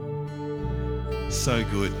So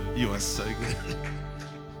good. You are so good.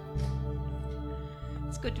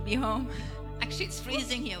 It's good to be home. Actually, it's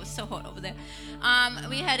freezing here. It was so hot over there.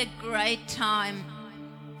 We had a great time.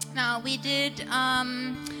 Now, we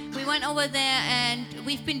went over there, and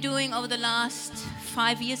we've been doing, over the last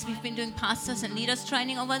 5 years, we've been doing pastors and leaders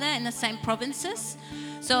training over there in the same provinces.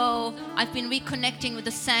 So I've been reconnecting with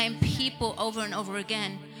the same people over and over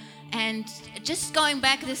again. And just going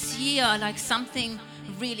back this year, like something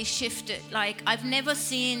really shifted. Like I've never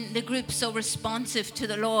seen the group so responsive to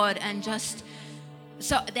the Lord and just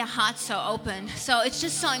so their hearts so open. So it's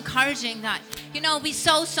just so encouraging that, we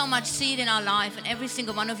sow so much seed in our life, and every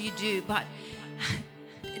single one of you do, but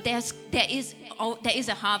there is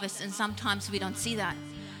a harvest, and sometimes we don't see that.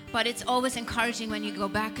 But it's always encouraging when you go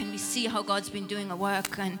back and we see how God's been doing a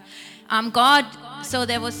work. And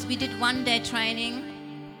we did 1 day training.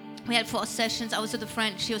 We had 4 sessions. I was with a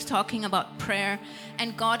friend. She was talking about prayer,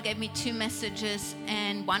 and God gave me 2 messages,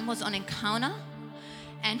 and one was on encounter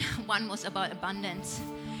and one was about abundance.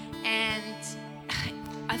 And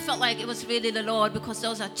I felt like it was really the Lord, because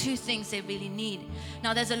those are 2 things they really need.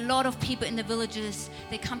 Now, there's a lot of people in the villages,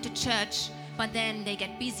 they come to church, but then they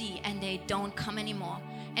get busy and they don't come anymore.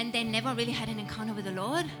 And they never really had an encounter with the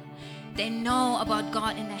Lord. They know about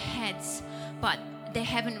God in their heads, but they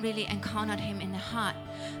haven't really encountered Him in their heart.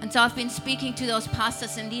 And so I've been speaking to those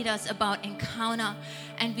pastors and leaders about encounter,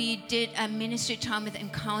 and we did a ministry time with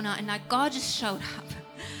encounter, and like God just showed up.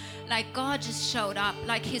 Like God just showed up,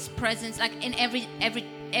 like His presence, like in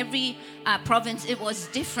every province it was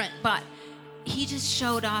different, but He just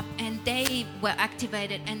showed up, and they were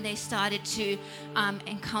activated, and they started to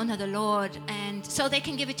encounter the Lord, and so they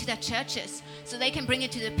can give it to their churches, so they can bring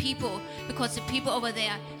it to the people, because the people over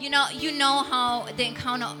there, you know how the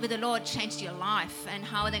encounter with the Lord changed your life, and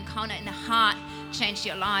how the encounter in the heart changed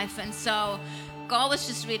your life. And so God was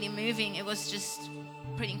just really moving. It was just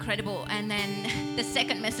pretty incredible. And then the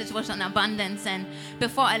second message was on abundance, and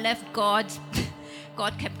before I left, God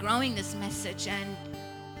kept growing this message, and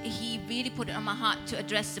He really put it on my heart to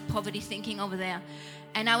address the poverty thinking over there.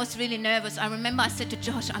 And I was really nervous. I remember I said to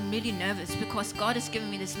Josh, I'm really nervous because God has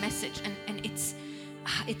given me this message, and it's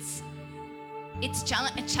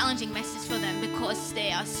a challenging message for them, because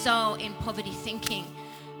they are so in poverty thinking.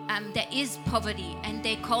 There is poverty, and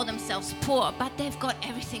they call themselves poor, but they've got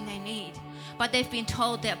everything they need. But they've been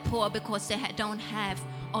told they're poor because they don't have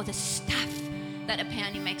all the stuff that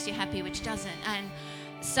apparently makes you happy, which doesn't. And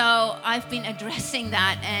so I've been addressing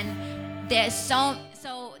that, and there's so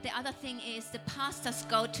the other thing is the pastors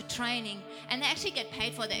go to training, and they actually get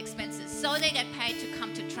paid for their expenses. So they get paid to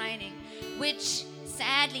come to training, which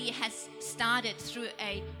sadly has started through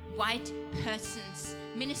a white person's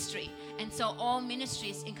ministry. And so all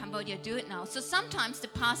ministries in Cambodia do it now. So sometimes the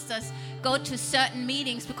pastors go to certain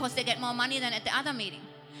meetings because they get more money than at the other meeting,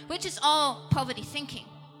 which is all poverty thinking.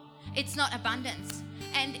 It's not abundance.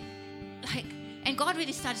 And God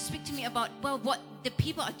really started to speak to me about, what the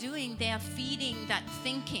people are doing. They are feeding that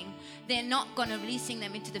thinking. They're not going to releasing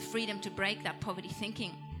them into the freedom to break that poverty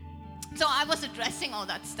thinking. So I was addressing all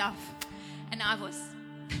that stuff, and I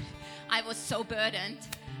was so burdened,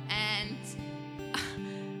 and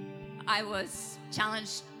I was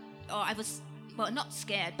challenged, or I was, not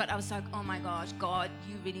scared, but I was like, oh my gosh, God,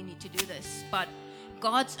 you really need to do this. But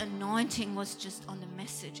God's anointing was just on the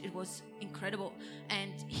message. It was incredible.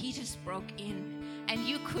 And He just broke in. And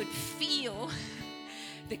you could feel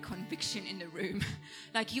the conviction in the room.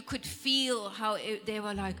 Like you could feel how they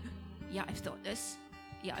were like, yeah, I've thought this.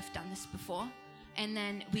 Yeah, I've done this before. And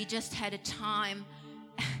then we just had a time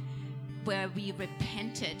where we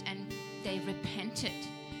repented, and they repented.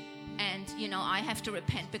 And, I have to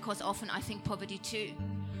repent because often I think poverty too.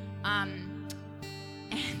 And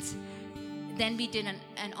then we did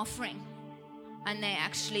an offering, and they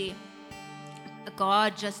actually,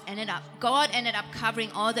 God ended up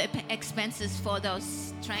covering all the expenses for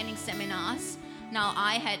those training seminars. Now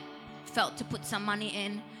I had felt to put some money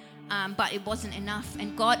in, but it wasn't enough,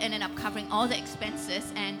 and God ended up covering all the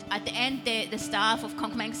expenses. And at the end, the staff of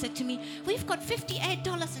Conquer said to me, we've got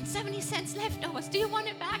 $58.70 leftovers. Do you want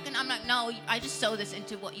it back? And I'm like, no, I just sow this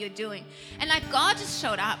into what you're doing. And like God just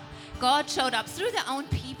showed up. God showed up through their own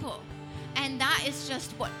people. And that is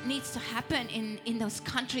just what needs to happen in those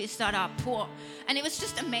countries that are poor. And it was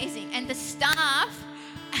just amazing. And the staff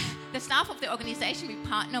of the organization we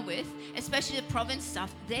partner with, especially the province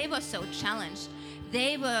staff, they were so challenged.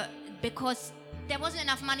 Because there wasn't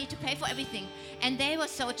enough money to pay for everything. And they were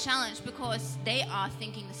so challenged because they are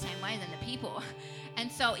thinking the same way than the people.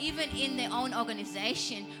 And so even in their own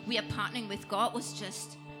organization, we are partnering with God was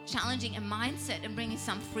just challenging a mindset and bringing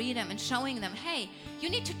some freedom and showing them, hey, you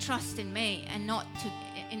need to trust in me and not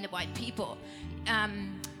in the white people.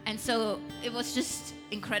 And so it was just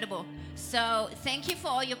incredible. So thank you for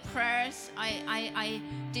all your prayers. I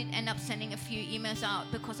did end up sending a few emails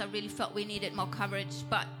out because I really felt we needed more coverage,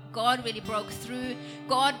 but God really broke through.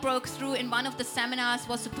 God broke through in one of the seminars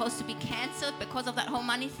was supposed to be canceled because of that whole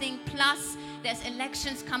money thing. Plus, there's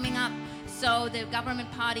elections coming up. So the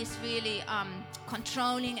government party is really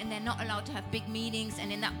controlling, and they're not allowed to have big meetings.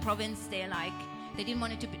 And in that province, they didn't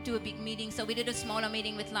want to do a big meeting. So we did a smaller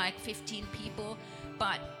meeting with like 15 people.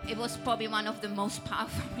 But it was probably one of the most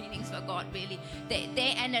powerful meetings for God, really.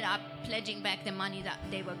 They ended up pledging back the money that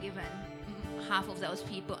they were given, half of those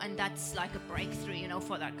people. And that's like a breakthrough,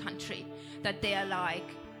 for that country. That they are like,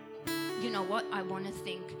 you know what, I want to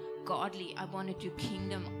think godly. I want to do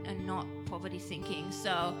kingdom and not poverty thinking.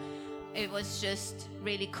 So it was just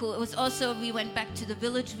really cool. It was also, we went back to the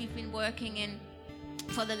village we've been working in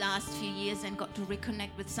for the last few years and got to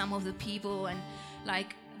reconnect with some of the people. And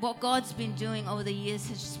like, what God's been doing over the years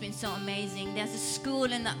has just been so amazing. There's a school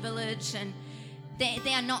in that village, and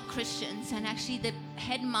they are not Christians. And actually, the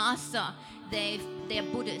headmaster, they're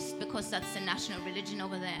Buddhist because that's the national religion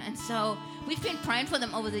over there. And so we've been praying for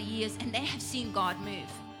them over the years, and they have seen God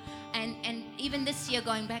move. And even this year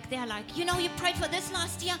going back, they're like, you prayed for this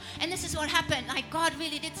last year, and this is what happened. Like, God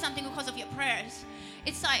really did something because of your prayers.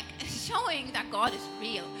 It's like showing that God is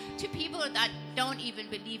real to people that don't even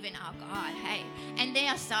believe in our God, hey. And they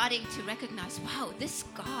are starting to recognize, wow, this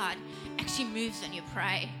God actually moves when you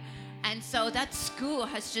pray. And so that school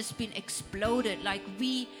has just been exploded. Like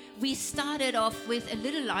we started off with a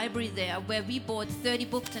little library there where we bought 30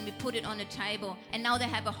 books and we put it on a table. And now they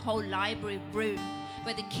have a whole library room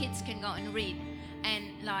where the kids can go and read.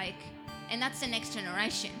 And that's the next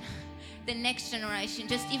generation. The next generation,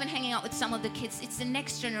 just even hanging out with some of the kids, it's the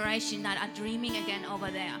next generation that are dreaming again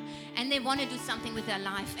over there. And they want to do something with their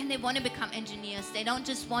life, and they want to become engineers. They don't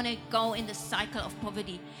just want to go in the cycle of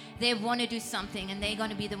poverty. They want to do something, and they're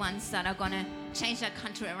going to be the ones that are going to change that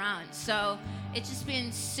country around. So it's just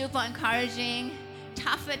been super encouraging,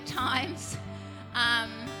 tough at times,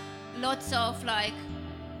 lots of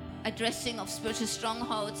addressing of spiritual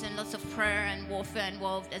strongholds and lots of prayer and warfare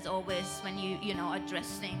involved as always when you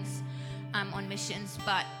address things on missions.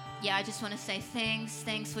 But yeah, I just want to say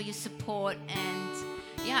thanks for your support. And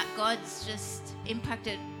yeah, God's just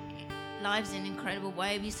impacted lives in an incredible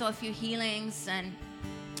way. We saw a few healings and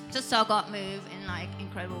just saw God move in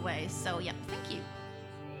incredible ways. So yeah, thank you.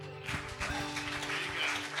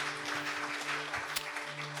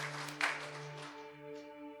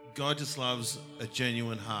 God just loves a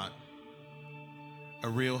genuine heart, a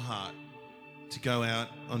real heart, to go out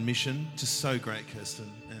on mission. Just so great, Kirsten,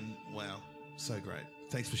 and wow, so great.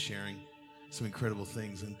 Thanks for sharing some incredible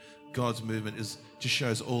things. And God's movement just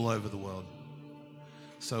shows all over the world.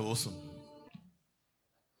 So awesome.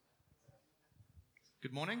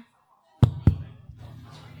 Good morning.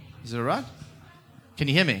 Is it all right? Can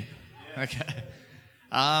you hear me? Okay.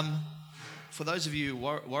 For those of you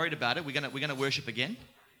worried about it, we're gonna worship again.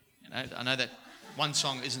 I know that one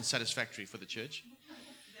song isn't satisfactory for the church,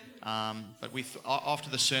 but after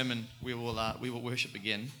the sermon we will worship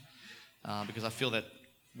again because I feel that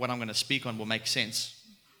what I'm going to speak on will make sense.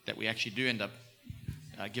 That we actually do end up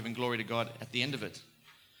giving glory to God at the end of it.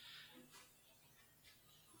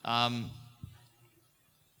 I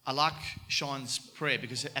like Sean's prayer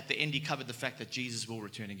because at the end he covered the fact that Jesus will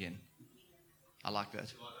return again. I like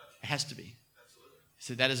that. It has to be.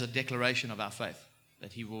 So that is a declaration of our faith,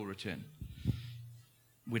 that he will return.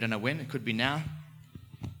 We don't know when. It could be now.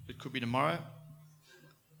 It could be tomorrow.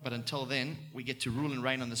 But until then, we get to rule and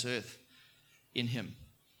reign on this earth in him.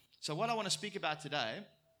 So what I want to speak about today,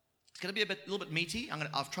 it's going to be a little bit meaty.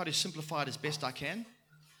 I've tried to simplify it as best I can.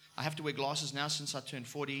 I have to wear glasses now since I turned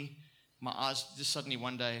 40. My eyes just suddenly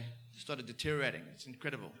one day started deteriorating. It's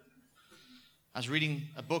incredible. I was reading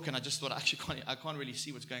a book and I just thought, I can't really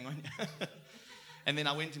see what's going on here. And then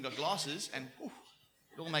I went and got glasses and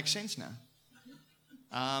it all makes sense now.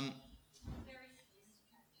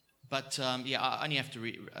 But I only have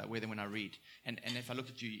to wear them when I read. And if I look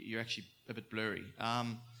at you, you're actually a bit blurry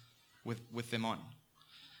with them on.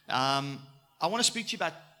 I want to speak to you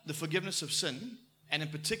about the forgiveness of sin, and in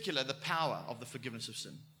particular, the power of the forgiveness of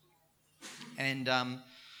sin. And I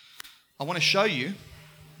want to show you,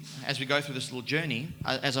 as we go through this little journey,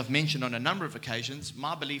 as I've mentioned on a number of occasions,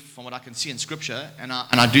 my belief from what I can see in Scripture, and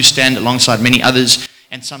I do stand alongside many others,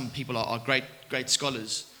 and some people are great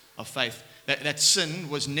scholars of faith, that sin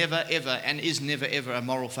was never, ever, and is never, ever a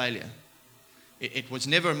moral failure. It was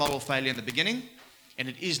never a moral failure in the beginning. and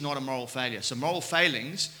it is not a moral failure. So moral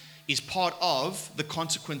failings is part of the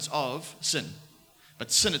consequence of sin.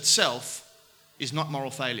 But sin itself is not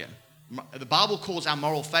moral failure. The Bible calls our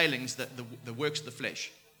moral failings the works of the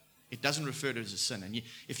flesh. It doesn't refer to it as a sin. And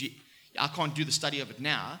I can't do the study of it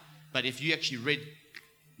now, but if you actually read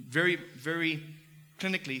very, very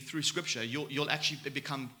clinically through Scripture, you'll actually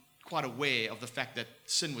become quite aware of the fact that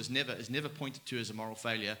sin is never pointed to as a moral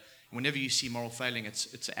failure. Whenever you see moral failing,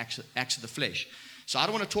 it's acts of the flesh. So I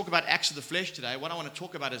don't want to talk about acts of the flesh today. What I want to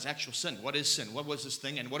talk about is actual sin. What is sin? What was this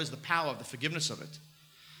thing? And what is the power of the forgiveness of it?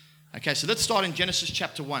 Okay, so let's start in Genesis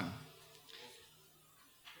chapter 1.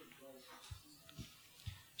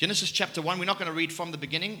 Genesis chapter 1, we're not going to read from the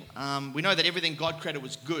beginning. We know that everything God created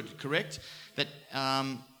was good, correct? That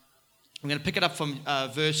I'm going to pick it up from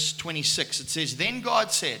verse 26. It says, "Then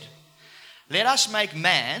God said, 'Let us make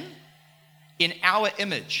man in our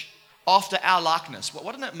image, after our likeness.'"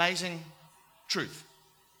 What an amazing truth.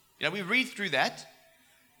 You know, we read through that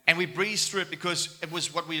and we breeze through it because it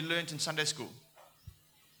was what we learned in Sunday school.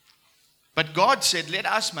 But God said, let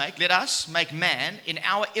us make man in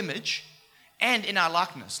our image and in our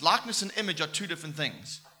likeness. Likeness and image are two different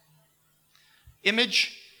things.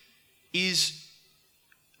 Image is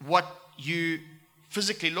what you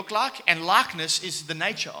physically look like, and likeness is the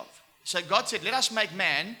nature of. So God said, let us make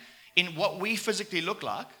man in what we physically look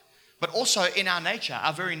like, but also in our nature,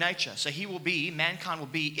 our very nature. So mankind will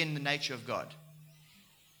be in the nature of God.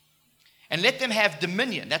 And let them have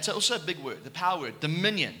dominion. That's also a big word, the power word.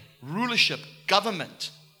 Dominion, rulership, government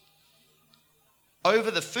over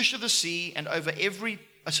the fish of the sea and over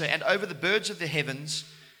the birds of the heavens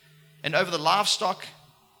and over the livestock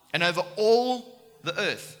and over all the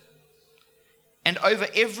earth and over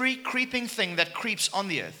every creeping thing that creeps on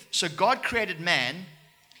the earth. So God created man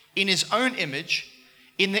in his own image,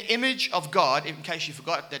 in the image of God. In case you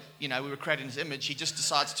forgot that, we were created in his image, he just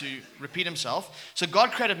decides to repeat himself. So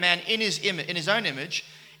God created man in his own image.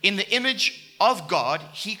 In the image of God,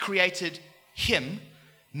 he created him,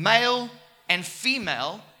 male and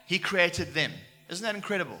female, he created them. Isn't that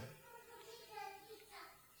incredible?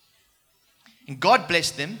 And God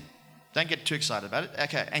blessed them. Don't get too excited about it.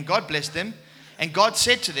 Okay. And God blessed them. And God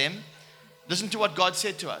said to them, listen to what God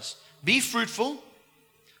said to us. Be fruitful,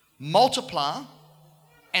 multiply,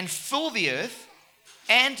 and fill the earth,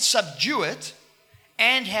 and subdue it,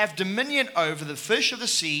 and have dominion over the fish of the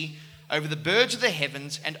sea, over the birds of the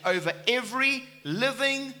heavens, and over every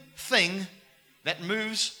living thing that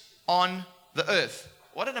moves on the earth.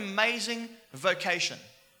 What an amazing vocation.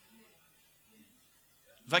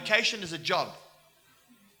 Vocation is a job.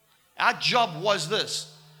 Our job was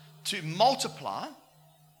this, to multiply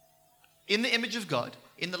in the image of God,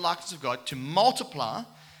 in the likeness of God, to multiply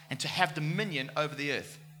and to have dominion over the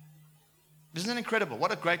earth. Isn't that incredible?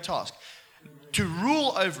 What a great task. To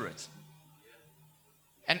rule over it.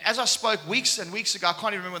 And as I spoke weeks and weeks ago, I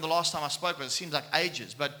can't even remember when the last time I spoke, but it seems like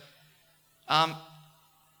ages, but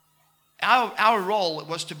our role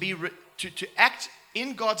was to act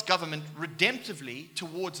in God's government redemptively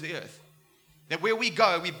towards the earth. That where we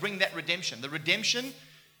go, we bring that redemption. The redemption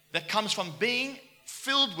that comes from being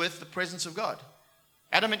filled with the presence of God.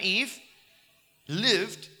 Adam and Eve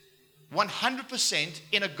lived 100%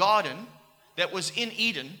 in a garden that was in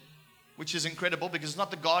Eden, which is incredible because it's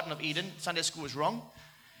not the Garden of Eden. Sunday school was wrong.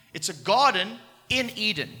 It's a garden in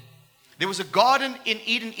Eden. There was a garden in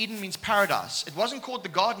Eden. Eden means paradise. It wasn't called the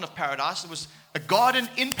Garden of Paradise. It was a garden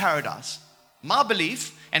in paradise. My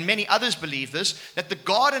belief, and many others believe this, that the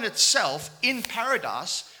garden itself in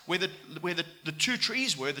paradise, where the two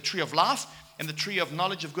trees were, the tree of life and the tree of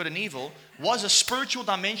knowledge of good and evil, was a spiritual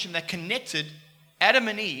dimension that connected Adam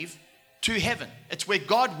and Eve to heaven. It's where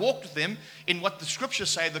God walked with them in what the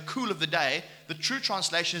scriptures say, the cool of the day. The true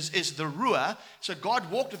translation is the ruah. So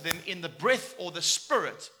God walked with them in the breath or the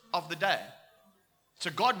spirit of the day.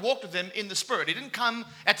 So God walked with them in the spirit. He didn't come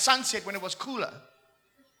at sunset when it was cooler.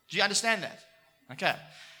 Do you understand that? Okay.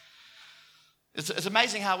 It's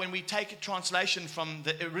amazing how when we take a translation from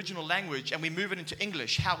the original language and we move it into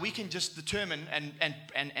English, how we can just determine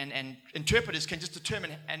and interpreters can just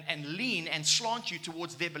determine and lean and slant you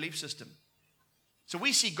towards their belief system. So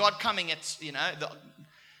we see God coming at,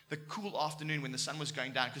 the cool afternoon when the sun was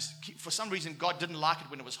going down, because for some reason God didn't like it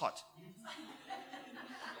when it was hot.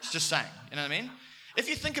 It's just saying, you know what I mean? If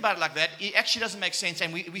you think about it like that, it actually doesn't make sense,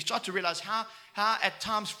 and we start to realize how at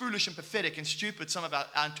times foolish and pathetic and stupid some of our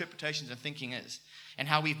interpretations and thinking is, and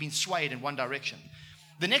how we've been swayed in one direction.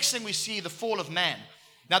 The next thing we see, the fall of man.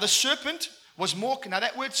 Now the serpent was more, now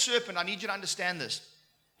that word serpent, I need you to understand this.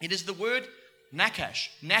 It is the word nakash,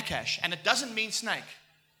 and it doesn't mean snake.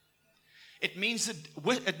 It means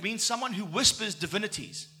someone who whispers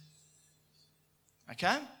divinities.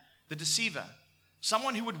 Okay? The deceiver.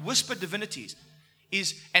 Someone who would whisper divinities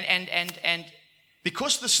is, and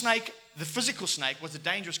because the snake, the physical snake, was a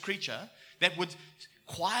dangerous creature that would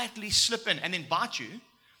quietly slip in and then bite you,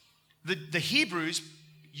 the Hebrews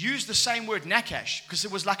used the same word nakash because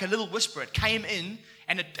it was like a little whisper. It came in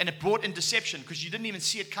and it brought in deception because you didn't even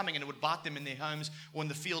see it coming, and it would bite them in their homes or in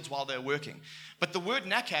the fields while they were working. But the word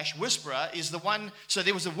nakash, whisperer, is the one. So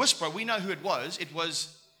there was a whisperer. We know who it was. It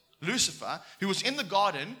was Lucifer, who was in the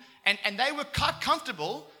garden, and they were quite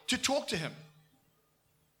comfortable to talk to him.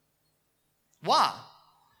 Why?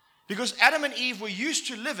 Because Adam and Eve were used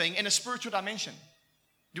to living in a spiritual dimension.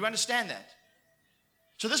 Do you understand that?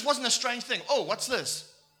 So this wasn't a strange thing. Oh, what's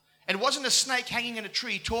this? It wasn't a snake hanging in a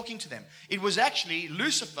tree talking to them. It was actually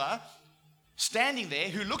Lucifer standing there,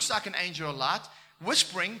 who looks like an angel of light,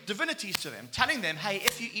 whispering divinities to them, telling them, hey,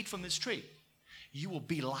 if you eat from this tree, you will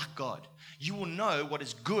be like God. You will know what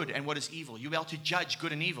is good and what is evil. You'll be able to judge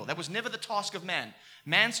good and evil. That was never the task of man.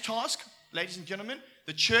 Man's task, ladies and gentlemen,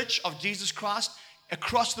 the church of Jesus Christ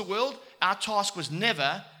across the world, our task was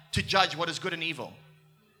never to judge what is good and evil.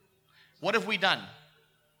 What have we done?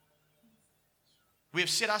 We have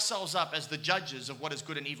set ourselves up as the judges of what is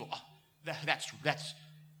good and evil. Oh, that's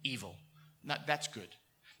evil. No, that's good.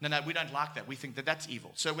 No, we don't like that. We think that that's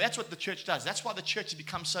evil. So that's what the church does. That's why the church has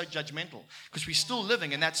become so judgmental, because we're still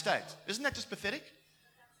living in that state. Isn't that just pathetic?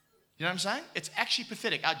 You know what I'm saying? It's actually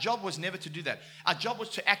pathetic. Our job was never to do that. Our job was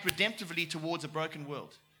to act redemptively towards a broken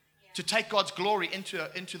world, to take God's glory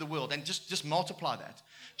into the world and just multiply that.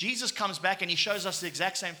 Jesus comes back and he shows us the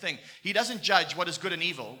exact same thing. He doesn't judge what is good and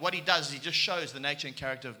evil. What he does is he just shows the nature and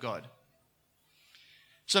character of God.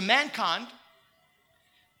 So mankind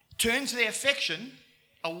turns their affection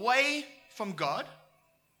away from God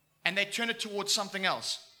and they turn it towards something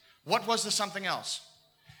else. What was the something else?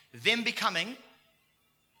 Them becoming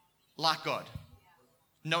like God,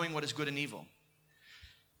 knowing what is good and evil.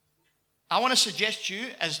 I want to suggest you,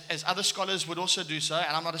 as other scholars would also do so,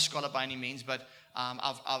 and I'm not a scholar by any means, but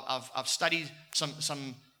I've studied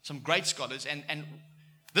some great scholars, and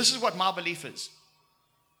this is what my belief is.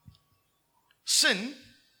 Sin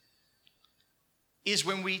is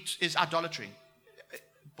idolatry.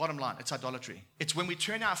 Bottom line, it's idolatry. It's when we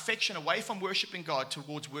turn our affection away from worshiping God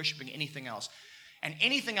towards worshiping anything else. And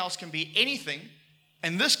anything else can be anything.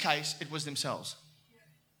 In this case, it was themselves.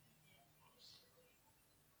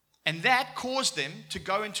 And that caused them to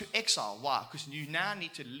go into exile. Why? Because you now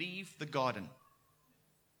need to leave the garden.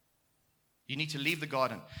 You need to leave the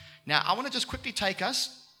garden. Now, I want to just quickly take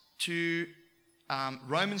us to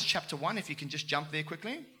Romans chapter 1, if you can just jump there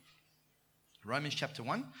quickly. Romans chapter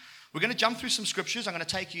 1. We're going to jump through some scriptures. I'm going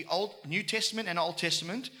to take you New Testament and Old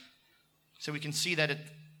Testament so we can see that it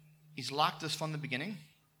is like this from the beginning.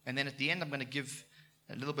 And then at the end, I'm going to give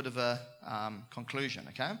a little bit of a conclusion,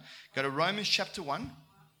 okay? Go to Romans chapter 1.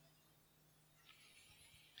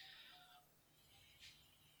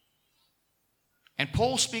 And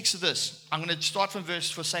Paul speaks of this. I'm going to start from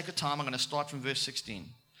for sake of time, I'm going to start from verse 16.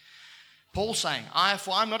 Paul saying,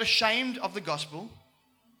 For I'm not ashamed of the gospel,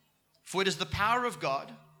 for it is the power of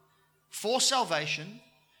God for salvation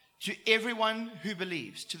to everyone who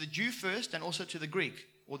believes, to the Jew first and also to the Greek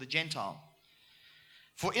or the Gentile.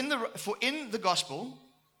 For in the gospel,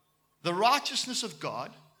 the righteousness of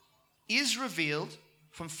God is revealed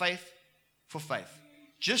from faith for faith.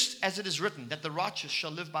 Just as it is written that the righteous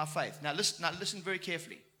shall live by faith. Now listen very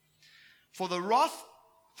carefully. For the wrath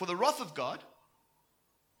of God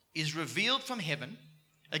is revealed from heaven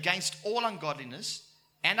against all ungodliness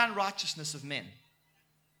and unrighteousness of men,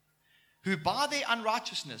 who by their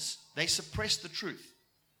unrighteousness they suppress the truth.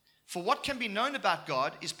 For what can be known about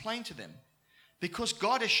God is plain to them, because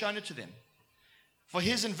God has shown it to them. For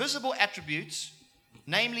his invisible attributes,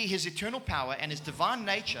 namely his eternal power and his divine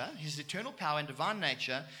nature,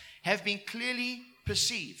 have been clearly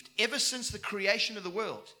perceived ever since the creation of the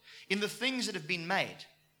world in the things that have been made.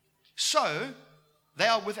 So they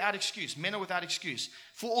are without excuse. Men are without excuse.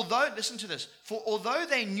 For although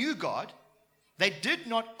they knew God, they did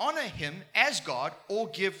not honor him as God or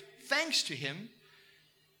give thanks to him,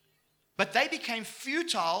 but they became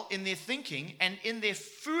futile in their thinking, and their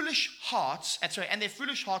foolish hearts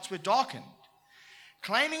were darkened.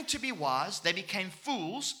 Claiming to be wise, they became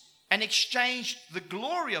fools and exchanged the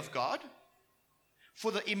glory of God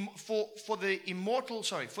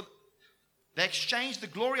they exchanged the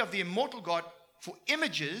glory of the immortal God for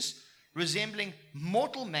images resembling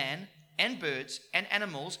mortal man and birds and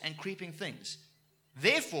animals and creeping things.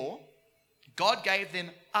 Therefore, God gave them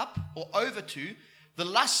up or over to the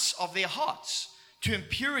lusts of their hearts to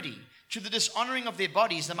impurity, to the dishonoring of their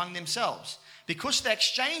bodies among themselves, because they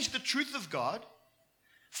exchanged the truth of God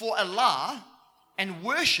for a lie and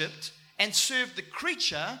worshipped and served the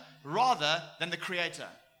creature rather than the Creator.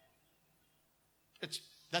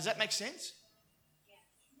 Does that make sense?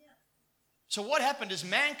 So what happened is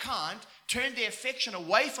mankind turned their affection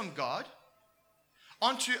away from God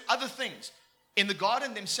onto other things in the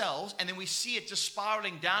garden themselves, and then we see it just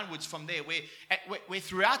spiraling downwards from there, where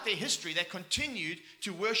throughout their history they continued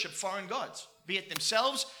to worship foreign gods, be it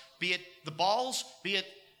themselves, be it the Baals, be it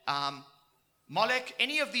Molech,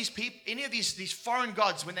 any of these people, any of these foreign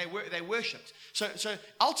gods when they worshipped. So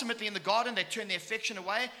ultimately in the garden they turn their affection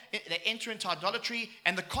away, they enter into idolatry,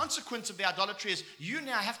 and the consequence of the idolatry is you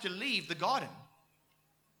now have to leave the garden.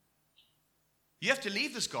 You have to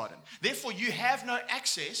leave this garden. Therefore you have no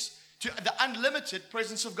access to the unlimited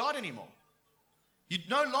presence of God anymore. You're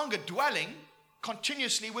no longer dwelling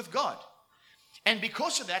continuously with God. And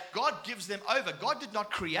because of that, God gives them over. God did not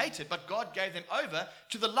create it, but God gave them over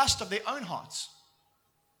to the lust of their own hearts.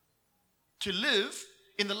 To live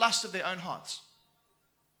in the lust of their own hearts.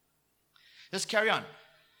 Let's carry on.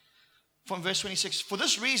 From verse 26. For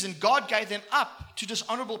this reason, God gave them up to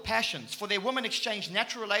dishonorable passions. For their women exchanged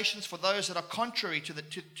natural relations for those that are contrary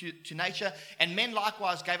to nature. And men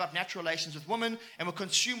likewise gave up natural relations with women and were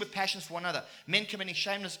consumed with passions for one another. Men committing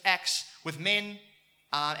shameless acts with men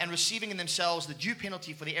and receiving in themselves the due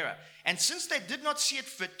penalty for the error. And since they did not see it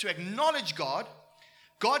fit to acknowledge God,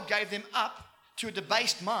 God gave them up to a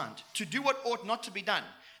debased mind, to do what ought not to be done.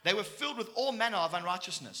 They were filled with all manner of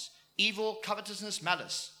unrighteousness, evil, covetousness,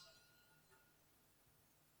 malice.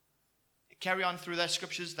 Carry on through those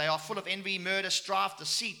scriptures. They are full of envy, murder, strife,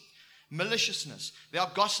 deceit, maliciousness. They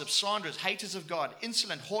are gossips, slanderers, haters of God,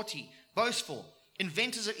 insolent, haughty, boastful,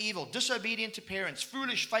 inventors of evil, disobedient to parents,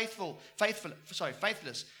 foolish,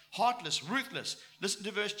 faithless, heartless, ruthless. Listen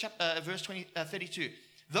to verse 32.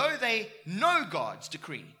 Though they know God's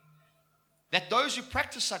decree that those who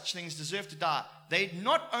practice such things deserve to die, they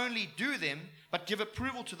not only do them, but give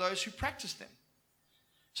approval to those who practice them.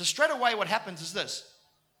 So straight away what happens is this.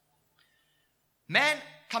 Man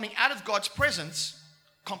coming out of God's presence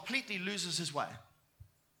completely loses his way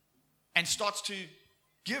and starts to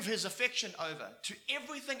give his affection over to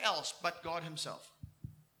everything else but God himself.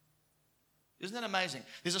 Isn't that amazing?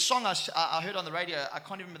 There's a song I heard on the radio. I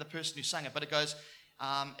can't even remember the person who sang it, but it goes,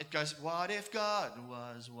 what if God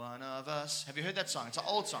was one of us? Have you heard that song? It's an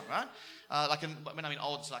old song, right? When I mean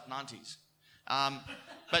old, it's like 90s.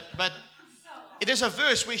 But there's a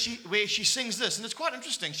verse where she sings this, and it's quite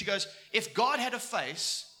interesting. She goes, if God had a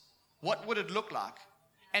face, what would it look like?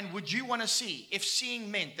 And would you want to see if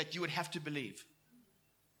seeing meant that you would have to believe?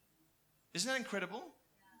 Isn't that incredible?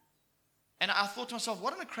 And I thought to myself,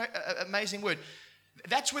 what an amazing word.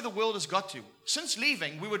 That's where the world has got to. Since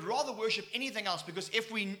leaving, we would rather worship anything else, because if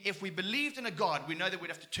we believed in a God, we know that we'd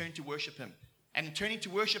have to turn to worship him. And in turning to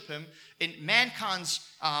worship him, in mankind's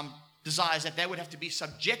desires that they would have to be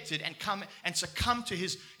subjected and come and succumb to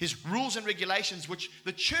his rules and regulations, which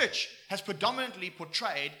the church has predominantly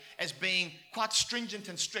portrayed as being quite stringent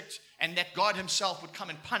and strict, and that God himself would come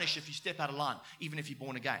and punish if you step out of line, even if you're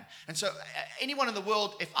born again. And so anyone in the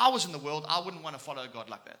world, if I was in the world, I wouldn't want to follow a God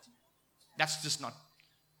like that. That's just not,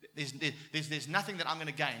 there's nothing that I'm going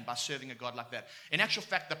to gain by serving a God like that. In actual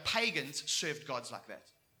fact, the pagans served gods like that.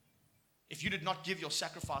 If you did not give your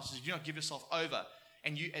sacrifices, if you did not give yourself over,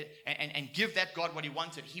 and give that God what he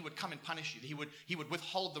wanted, he would come and punish you. He would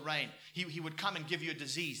withhold the rain. He would come and give you a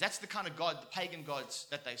disease. That's the kind of God, the pagan gods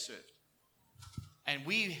that they served. And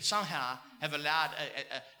we somehow have allowed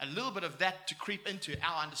a little bit of that to creep into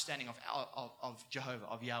our understanding of Jehovah,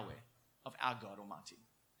 of Yahweh, of our God Almighty.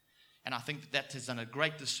 And I think that has done a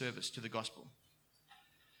great disservice to the gospel.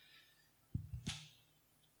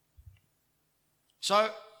 So,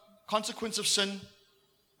 consequence of sin,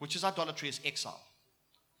 which is idolatry, is exile.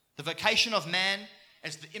 The vocation of man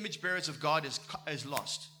as the image bearers of God is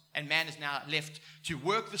lost. And man is now left to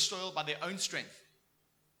work the soil by their own strength,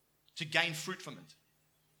 to gain fruit from it.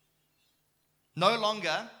 No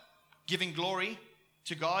longer giving glory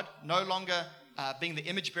to God, no longer being the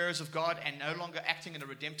image bearers of God, and no longer acting in a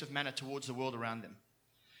redemptive manner towards the world around them.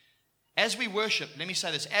 As we worship, let me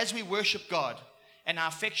say this, as we worship God and our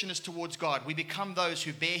affection is towards God, we become those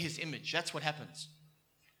who bear his image. That's what happens.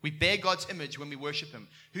 We bear God's image when we worship him.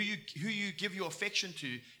 Who you give your affection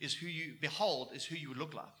to is who you behold, is who you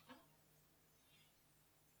look like.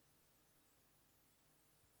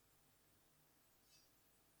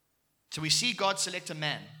 So we see God select a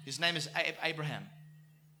man. His name is Abraham.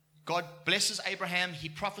 God blesses Abraham. He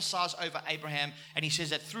prophesies over Abraham, and he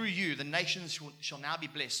says that through you, the nations shall now be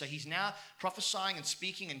blessed. So he's now prophesying and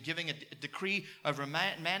speaking and giving a decree over a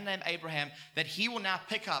man named Abraham that he will now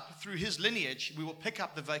pick up, through his lineage, we will pick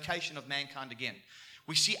up the vocation of mankind again.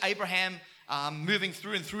 We see Abraham moving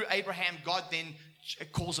through, and through Abraham, God then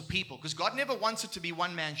calls a people, because God never wants it to be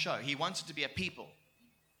one-man show. He wants it to be a people.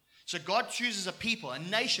 So God chooses a people, a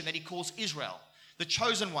nation that he calls Israel, the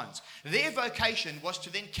chosen ones. Their vocation was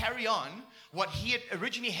to then carry on what he had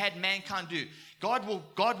originally had mankind do. God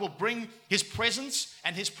will bring his presence,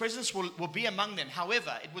 and his presence will be among them.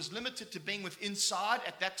 However, it was limited to being with inside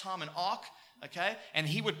at that time an ark, okay? And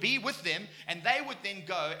he would be with them, and they would then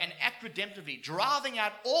go and act redemptively, driving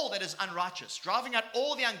out all that is unrighteous, driving out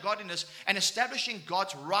all the ungodliness, and establishing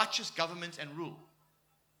God's righteous government and rule.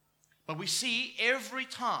 But we see every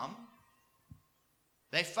time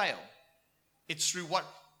they fail, it's through what?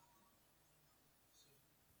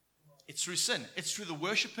 It's through sin. It's through the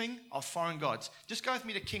worshipping of foreign gods. Just go with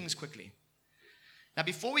me to Kings quickly. Now,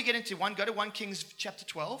 before we get into go to 1 Kings chapter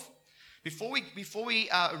 12. Before we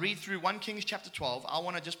read through 1 Kings chapter 12, I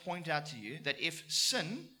want to just point out to you that if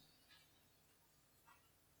sin...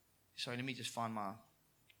 Sorry, let me just find my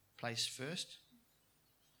place first.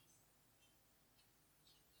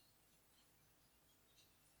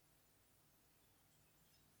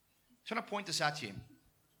 I want to point this out to you.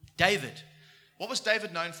 David. What was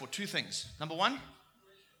David known for? Two things. Number one,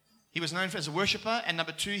 he was known as a worshiper. And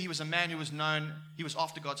number two, he was a man who was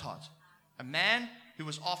after God's heart. A man who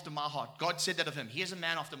was after my heart. God said that of him. He is a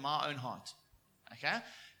man after my own heart. Okay?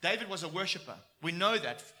 David was a worshiper. We know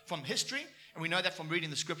that from history, and we know that from reading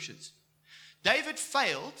the scriptures. David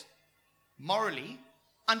failed morally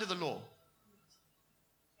under the law.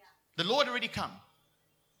 The law had already come.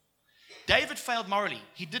 David failed morally.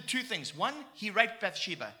 He did two things. One, he raped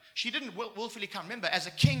Bathsheba. She didn't willfully come. Remember, as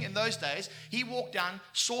a king in those days, he walked down,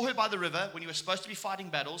 saw her by the river when he was supposed to be fighting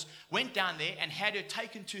battles, went down there and had her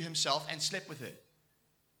taken to himself and slept with her.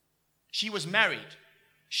 She was married.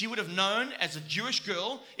 She would have known as a Jewish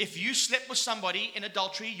girl, if you slept with somebody in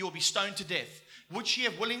adultery, you'll be stoned to death. Would she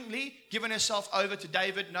have willingly given herself over to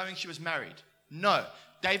David knowing she was married? No.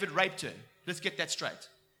 David raped her. Let's get that straight.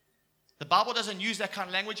 The Bible doesn't use that kind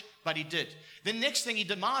of language, but he did. The next thing he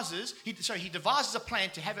devises a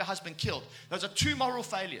plan to have her husband killed. Those are two moral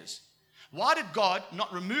failures. Why did God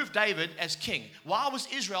not remove David as king? Why was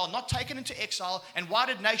Israel not taken into exile? And why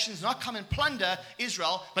did nations not come and plunder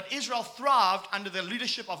Israel? But Israel thrived under the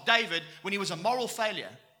leadership of David when he was a moral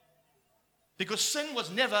failure. Because sin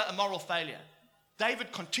was never a moral failure.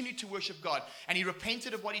 David continued to worship God, and he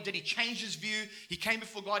repented of what he did. He changed his view. He came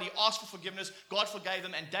before God. He asked for forgiveness. God forgave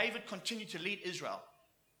him, and David continued to lead Israel.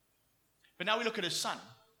 But now we look at his son,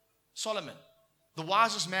 Solomon, the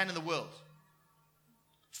wisest man in the world,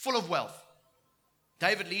 full of wealth.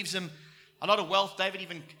 David leaves him a lot of wealth. David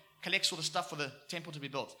even collects all the stuff for the temple to be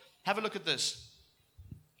built. Have a look at this.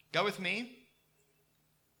 Go with me.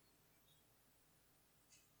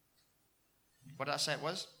 What did I say it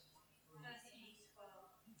was?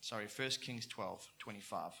 Sorry, 1 Kings 12,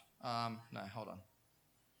 25. No, hold on.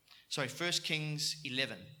 Sorry, 1 Kings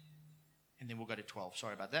 11. And then we'll go to 12.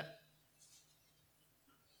 Sorry about that.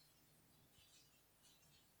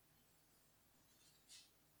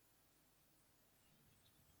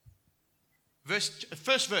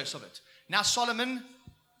 First verse of it. Now Solomon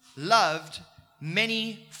loved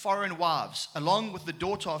many foreign wives, along with the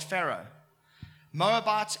daughter of Pharaoh.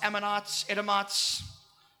 Moabites, Ammonites, Edomites,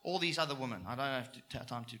 all these other women. I don't have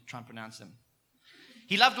time to try and pronounce them.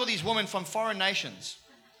 He loved all these women from foreign nations,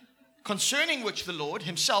 concerning which the Lord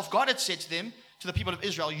himself, God had said to them, to the people of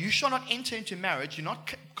Israel, you shall not enter into marriage, do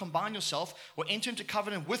not combine yourself or enter into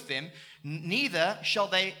covenant with them, neither shall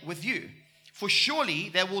they with you. For surely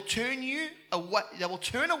they will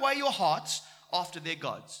turn away your hearts after their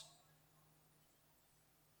gods.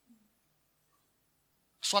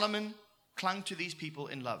 Solomon clung to these people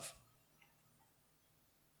in love.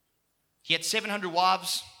 He had 700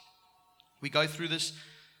 wives. We go through this.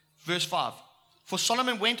 Verse 5. For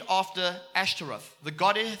Solomon went after Ashtaroth, the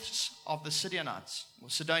goddess of the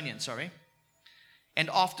Sidonians, and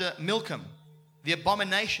after Milcom, the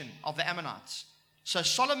abomination of the Ammonites. So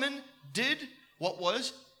Solomon did what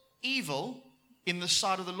was evil in the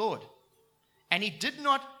sight of the Lord. And he did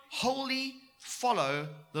not wholly follow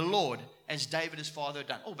the Lord as David his father had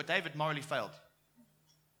done. Oh, but David morally failed.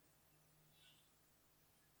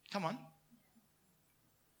 Come on.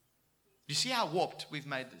 You see how warped we've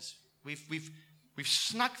made this? We've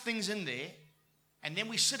snuck things in there, and then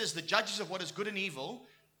we sit as the judges of what is good and evil,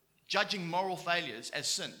 judging moral failures as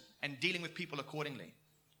sin and dealing with people accordingly,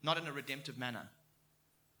 not in a redemptive manner.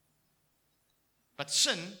 But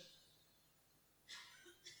sin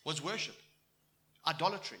was worship,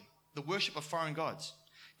 idolatry, the worship of foreign gods.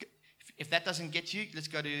 If that doesn't get you, let's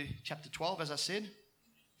go to chapter 12, as I said.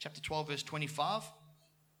 Chapter 12, verse 25.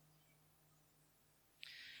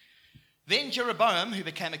 Then Jeroboam, who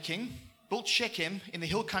became a king, built Shechem in the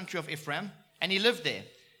hill country of Ephraim, and he lived there.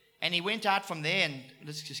 And he went out from there, and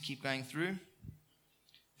let's just keep going through.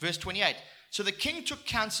 Verse 28. So the king took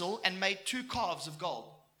counsel and made 2 calves of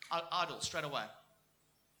gold, idols, straight away.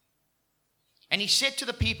 And he said to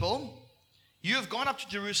the people, you have gone up to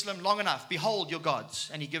Jerusalem long enough. Behold your gods.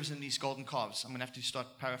 And he gives them these golden calves. I'm going to have to start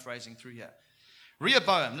paraphrasing through here.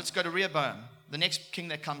 Rehoboam. Let's go to Rehoboam, the next king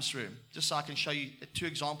that comes through. Just so I can show you 2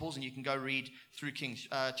 examples and you can go read through Kings.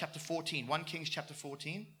 Chapter 14. 1 Kings chapter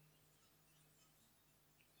 14.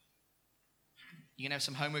 You're going to have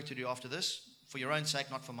some homework to do after this. For your own sake,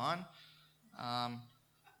 not for mine.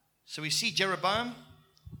 So we see Jeroboam.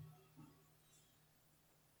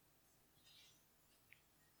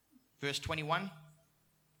 Verse 21.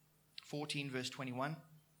 14 verse 21.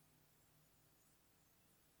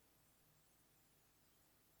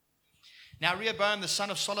 Now Rehoboam the son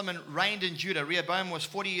of Solomon reigned in Judah. Rehoboam was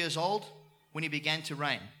 40 years old when he began to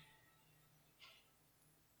reign.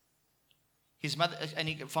 His mother,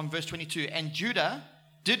 from verse 22, and Judah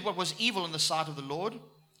did what was evil in the sight of the Lord,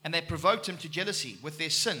 and they provoked him to jealousy with their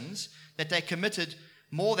sins that they committed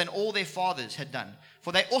more than all their fathers had done.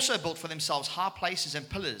 For they also built for themselves high places and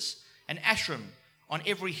pillars and ashram on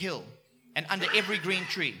every hill and under every green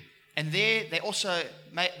tree. And there they also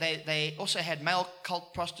had male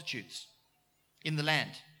cult prostitutes in the land.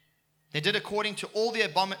 They did according to all the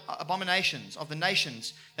abominations of the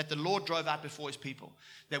nations that the Lord drove out before his people.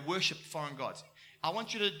 They worshipped foreign gods. I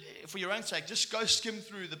want you to, for your own sake, just go skim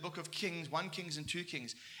through the book of Kings, 1 Kings and 2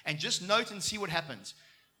 Kings, and just note and see what happens.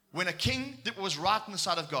 When a king did what was right in the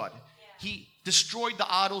sight of God, he destroyed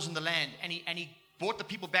the idols in the land, and he brought the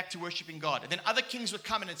people back to worshiping God. And then other kings would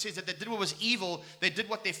come in and says that they did what was evil, they did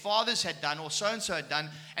what their fathers had done, or so-and-so had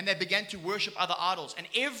done, and they began to worship other idols. And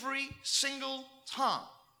every single time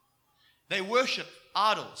they worshiped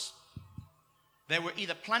idols, they were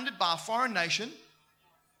either plundered by a foreign nation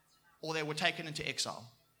or they were taken into exile.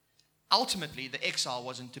 Ultimately, the exile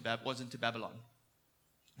was into Babylon.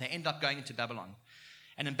 They end up going into Babylon.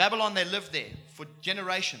 And in Babylon, they lived there for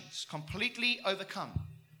generations, completely overcome,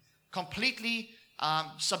 completely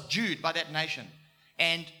subdued by that nation.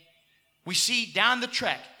 And we see down the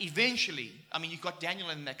track, eventually, you've got Daniel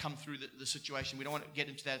in that come through the situation. We don't want to get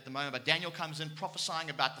into that at the moment, but Daniel comes in prophesying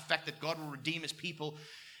about the fact that God will redeem his people.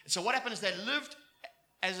 And so what happened is they lived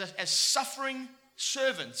as suffering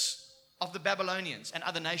servants of the Babylonians and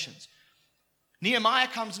other nations. Nehemiah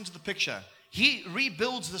comes into the picture. He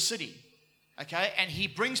rebuilds the city, okay, and he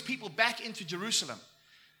brings people back into Jerusalem.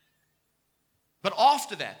 But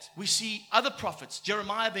after that, we see other prophets,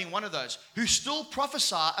 Jeremiah being one of those, who still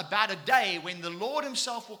prophesy about a day when the Lord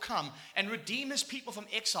himself will come and redeem his people from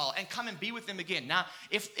exile and come and be with them again. Now,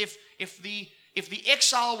 if the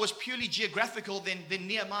exile was purely geographical, then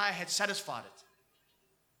Nehemiah had satisfied it.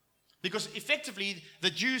 Because effectively, the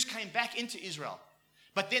Jews came back into Israel.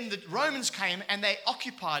 But then the Romans came and they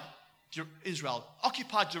occupied Israel,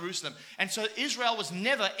 occupied Jerusalem. And so Israel was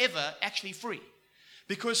never, ever actually free.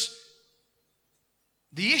 Because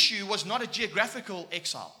the issue was not a geographical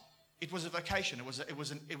exile. It was a vocation.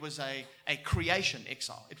 It was a creation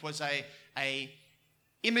exile. It was a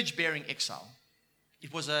image-bearing exile.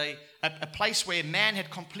 It was a place where man had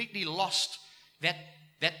completely lost that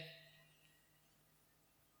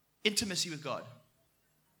intimacy with God.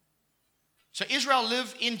 So Israel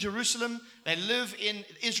live in Jerusalem. They live in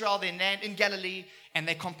Israel, their land in Galilee, and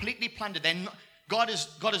they're completely plundered. God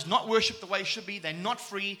is not worshipped the way it should be. They're not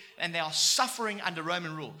free, and they are suffering under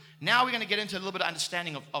Roman rule. Now we're going to get into a little bit of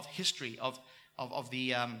understanding of history, of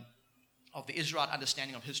the Israelite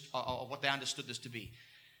understanding of history, of what they understood this to be.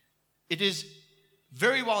 It is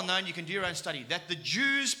very well known, you can do your own study, that the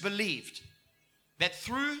Jews believed that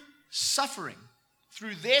through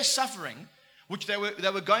their suffering, which they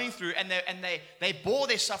were going through, and they bore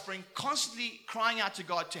their suffering, constantly crying out to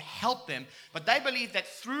God to help them. But they believed that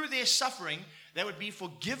through their suffering, they would be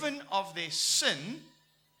forgiven of their sin,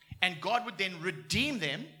 and God would then redeem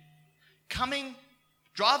them, driving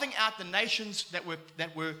out the nations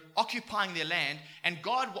that were occupying their land, and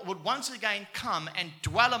God would once again come and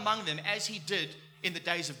dwell among them as he did in the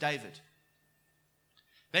days of David.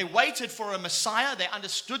 They waited for a Messiah. They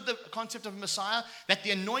understood the concept of a Messiah, that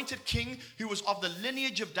the anointed king who was of the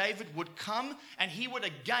lineage of David would come and he would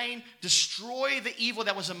again destroy the evil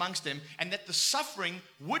that was amongst them, and that the suffering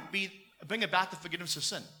would bring about the forgiveness of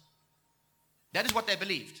sin. That is what they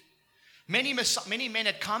believed. Many men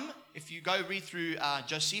had come. If you go read through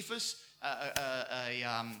Josephus,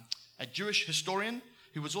 a Jewish historian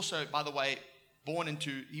who was also, by the way, born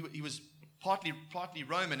into, he was partly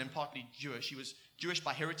Roman and partly Jewish. He was Jewish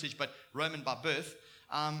by heritage, but Roman by birth.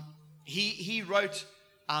 He wrote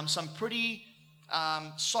some pretty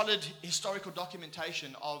solid historical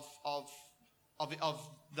documentation of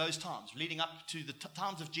those times, leading up to the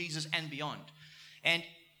times of Jesus and beyond. And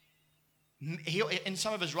in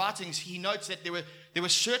some of his writings, he notes that there were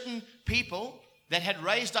certain people that had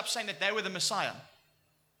raised up saying that they were the Messiah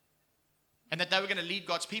and that they were going to lead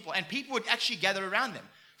God's people. And people would actually gather around them.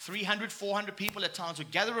 300, 400 people at times would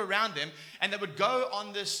gather around them, and they would go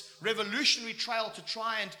on this revolutionary trail to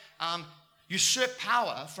try and usurp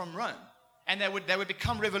power from Rome. And they would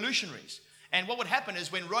become revolutionaries. And what would happen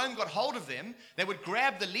is when Rome got hold of them, they would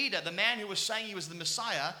grab the leader, the man who was saying he was the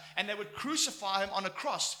Messiah, and they would crucify him on a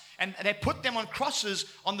cross. And they put them on crosses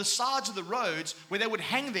on the sides of the roads where they would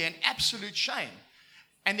hang there in absolute shame.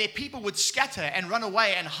 And their people would scatter and run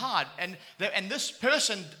away and hide. And this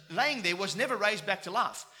person laying there was never raised back to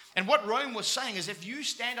life. And what Rome was saying is, if you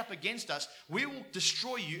stand up against us, we will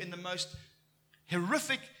destroy you in the most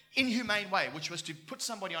horrific, inhumane way, which was to put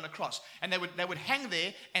somebody on a cross. And they would hang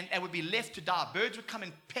there and they would be left to die. Birds would come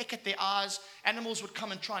and peck at their eyes. Animals would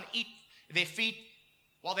come and try and eat their feet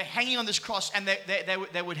while they're hanging on this cross. And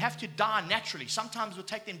they would have to die naturally. Sometimes it would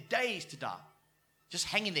take them days to die. Just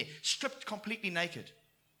hanging there, stripped completely naked.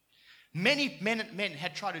 Many men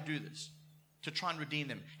had tried to do this, to try and redeem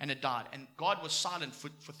them, and had died. And God was silent for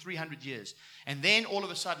 300 years. And then all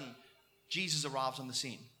of a sudden, Jesus arrives on the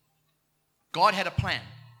scene. God had a plan.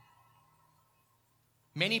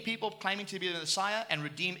 Many people claiming to be the Messiah and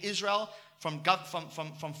redeem Israel from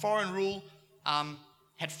foreign rule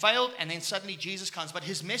had failed, and then suddenly Jesus comes. But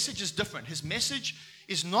his message is different. His message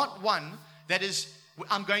is not one that is,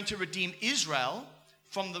 I'm going to redeem Israel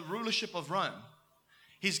from the rulership of Rome.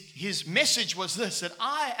 His message was this, that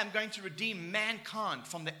I am going to redeem mankind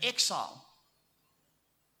from the exile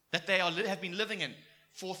that they have been living in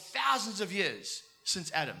for thousands of years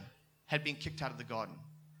since Adam had been kicked out of the garden.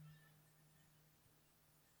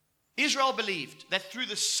 Israel believed that through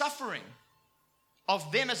the suffering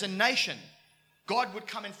of them as a nation, God would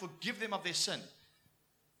come and forgive them of their sin.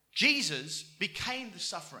 Jesus became the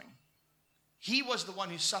suffering. He was the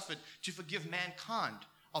one who suffered to forgive mankind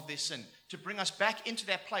of their sin, to bring us back into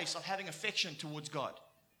that place of having affection towards God,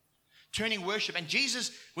 turning worship. And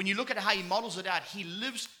Jesus, when you look at how he models it out, he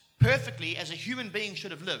lives perfectly as a human being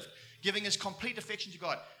should have lived, giving his complete affection to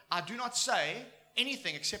God. I do not say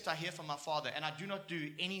anything except I hear from my Father, and I do not do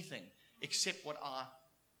anything except what I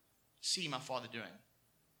see my Father doing.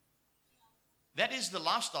 That is the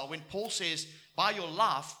lifestyle. When Paul says, by your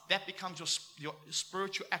life, that becomes your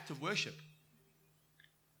spiritual act of worship.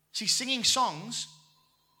 See, singing songs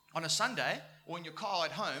on a Sunday or in your car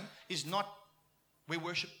at home is not where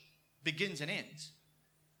worship begins and ends.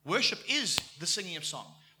 Worship is the singing of song.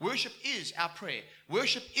 Worship is our prayer.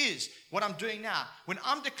 Worship is what I'm doing now. When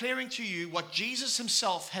I'm declaring to you what Jesus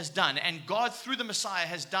himself has done and God through the Messiah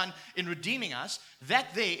has done in redeeming us, that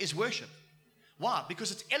there is worship. Why?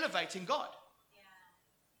 Because it's elevating God.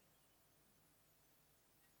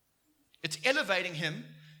 It's elevating him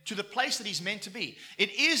to the place that he's meant to be.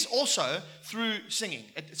 It is also through singing.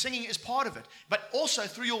 Singing is part of it, but also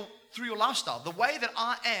through your lifestyle. The way that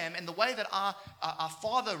I am, and the way that our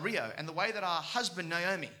father Rio, and the way that our husband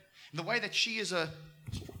Naomi, and the way that she is a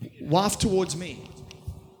wife towards me.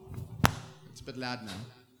 It's a bit loud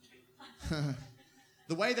now.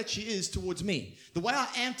 The way that she is towards me, the way I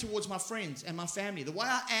am towards my friends and my family, the way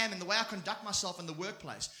I am and the way I conduct myself in the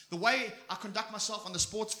workplace, the way I conduct myself on the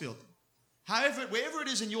sports field. However, wherever it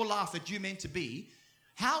is in your life that you're meant to be,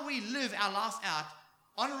 how we live our life out,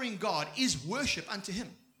 honoring God, is worship unto him.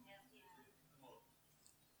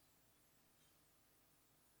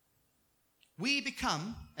 We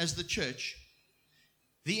become, as the church,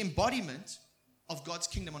 the embodiment of God's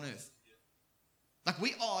kingdom on earth. Like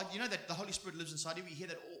we are, you know that the Holy Spirit lives inside you. We hear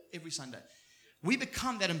that every Sunday. We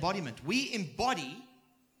become that embodiment. We embody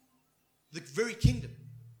the very kingdom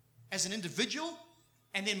as an individual,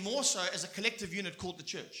 and then more so as a collective unit called the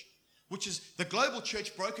church, which is the global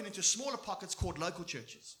church broken into smaller pockets called local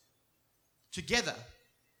churches. Together,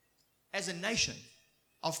 as a nation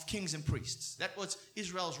of kings and priests. That was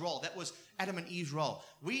Israel's role. That was Adam and Eve's role.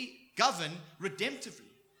 We govern redemptively.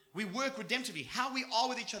 We work redemptively. How we are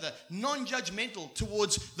with each other, non-judgmental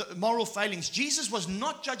towards the moral failings. Jesus was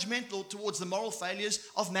not judgmental towards the moral failures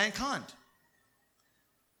of mankind.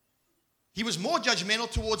 He was more judgmental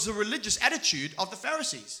towards the religious attitude of the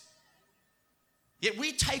Pharisees. Yet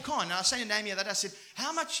we take on, and I was saying to Naomi that I said,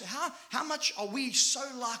 how much are we so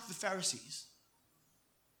like the Pharisees?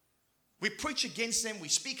 We preach against them, we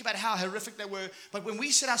speak about how horrific they were, but when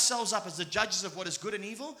we set ourselves up as the judges of what is good and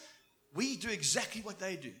evil, we do exactly what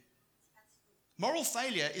they do. Moral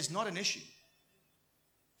failure is not an issue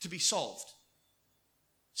to be solved.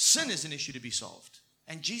 Sin is an issue to be solved.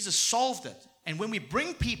 And Jesus solved it. And when we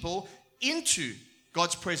bring people into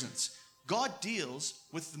God's presence, God deals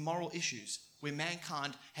with the moral issues where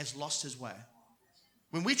mankind has lost his way.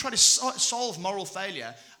 When we try to solve moral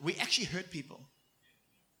failure, we actually hurt people.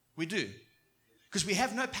 We do. Because we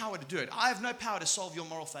have no power to do it. I have no power to solve your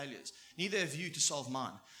moral failures. Neither have you to solve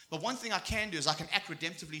mine. But one thing I can do is I can act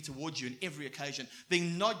redemptively towards you in every occasion,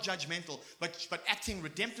 being not judgmental, but acting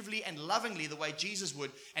redemptively and lovingly the way Jesus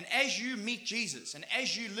would. And as you meet Jesus, and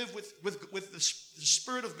as you live with the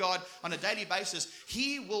Spirit of God on a daily basis,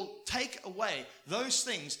 He will take away those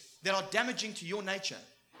things that are damaging to your nature.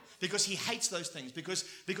 Because He hates those things,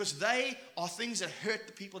 because they are things that hurt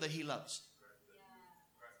the people that He loves.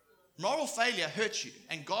 Moral failure hurts you,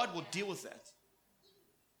 and God will deal with that.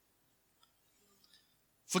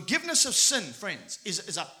 Forgiveness of sin, friends,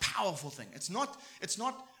 is a powerful thing. It's not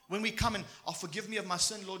when we come and, forgive me of my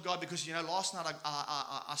sin, Lord God, because, last night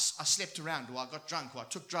I slept around, or I got drunk, or I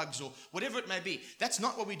took drugs, or whatever it may be. That's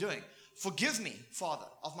not what we're doing. Forgive me, Father,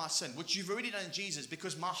 of my sin, which you've already done in Jesus,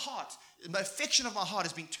 because my affection of my heart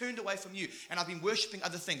has been turned away from you, and I've been worshiping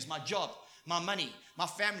other things, my job, my money, my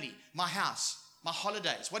family, my house, my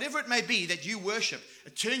holidays, whatever it may be that you worship.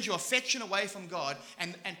 It turns your affection away from God,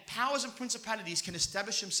 and powers and principalities can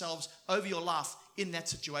establish themselves over your life in that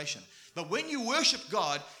situation. But when you worship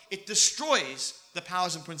God, it destroys the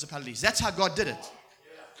powers and principalities. That's how God did it.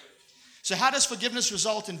 So how does forgiveness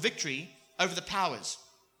result in victory over the powers?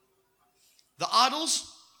 The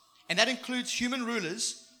idols, and that includes human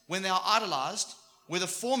rulers, when they are idolized, whether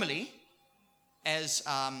formally, as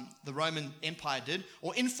the Roman Empire did,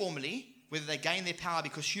 or informally, whether they gain their power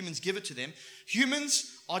because humans give it to them.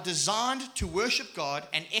 Humans are designed to worship God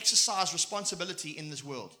and exercise responsibility in this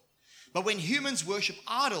world. But when humans worship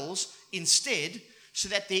idols instead, so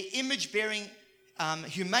that their image-bearing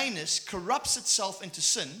humaneness corrupts itself into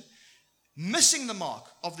sin, missing the mark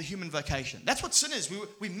of the human vocation. That's what sin is.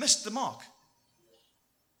 We missed the mark.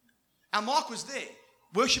 Our mark was there,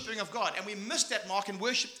 worshiping of God, and we missed that mark and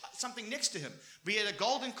worshipped something next to Him, be it a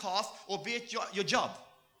golden calf or be it your job.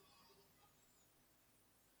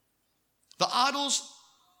 The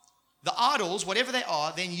idols, whatever they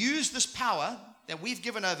are, then use this power that we've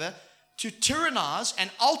given over to tyrannize and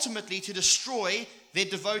ultimately to destroy their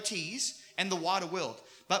devotees and the wider world.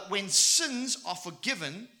 But when sins are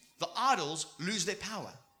forgiven, the idols lose their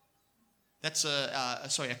power. That's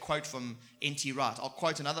a quote from N.T. Wright. I'll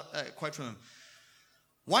quote another quote from him.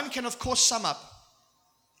 One can, of course, sum up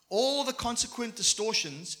all the consequent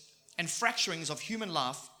distortions and fracturings of human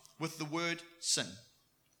life with the word sin.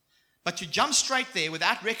 But to jump straight there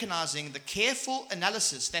without recognizing the careful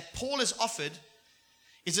analysis that Paul has offered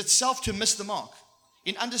is itself to miss the mark.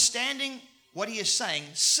 In understanding what he is saying,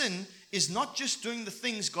 sin is not just doing the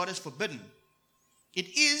things God has forbidden.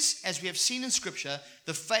 It is, as we have seen in Scripture,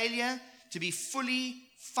 the failure to be fully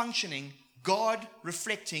functioning,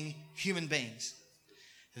 God-reflecting human beings.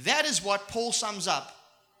 That is what Paul sums up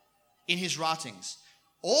in his writings.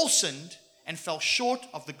 All sinned and fell short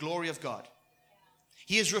of the glory of God.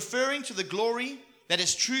 He is referring to the glory that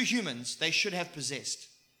as true humans they should have possessed.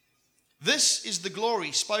 This is the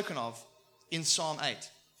glory spoken of in Psalm 8.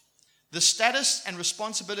 The status and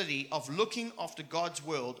responsibility of looking after God's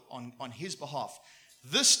world on His behalf.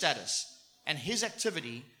 This status and His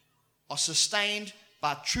activity are sustained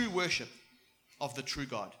by true worship of the true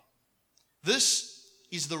God. This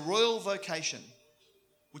is the royal vocation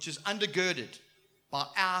which is undergirded by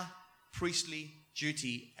our priestly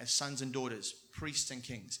duty as sons and daughters, priests and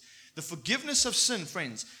kings. The forgiveness of sin,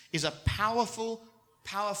 friends, is a powerful,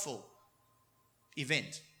 powerful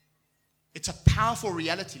event. It's a powerful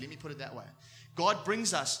reality, let me put it that way. God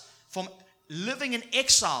brings us from living in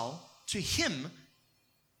exile to Him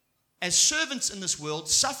as servants in this world,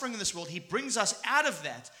 suffering in this world. He brings us out of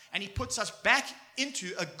that and He puts us back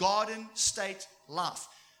into a garden state life.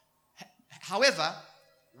 However,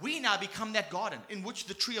 we now become that garden in which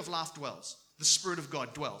the tree of life dwells. The Spirit of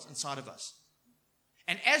God dwells inside of us.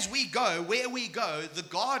 And as we go, where we go, the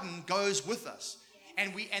garden goes with us.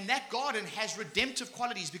 And that garden has redemptive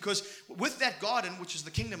qualities, because with that garden, which is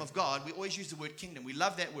the kingdom of God, we always use the word kingdom. We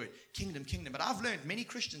love that word, kingdom. But I've learned many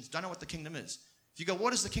Christians don't know what the kingdom is. If you go,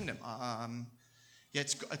 what is the kingdom?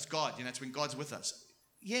 It's God. It's when God's with us.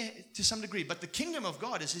 Yeah, to some degree. But the kingdom of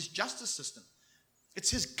God is His justice system.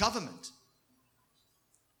 It's His government.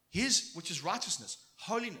 His, which is righteousness,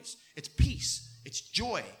 holiness, it's peace, it's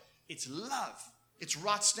joy, it's love, it's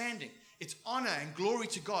right standing, it's honor and glory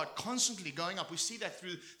to God constantly going up. We see that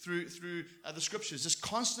through the scriptures, this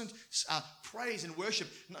constant praise and worship.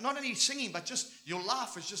 Not only singing, but just your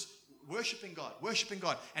life is just worshiping God, worshiping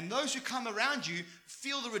God. And those who come around you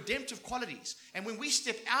feel the redemptive qualities. And when we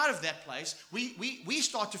step out of that place, we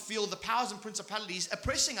start to feel the powers and principalities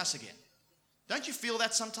oppressing us again. Don't you feel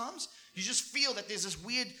that sometimes? You just feel that there's this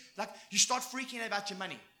weird, like you start freaking out about your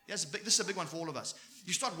money. This is a big one for all of us.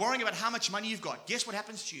 You start worrying about how much money you've got. Guess what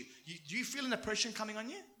happens to you? Do you feel an oppression coming on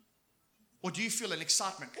you? Or do you feel an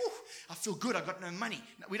excitement? Ooh, I feel good, I've got no money.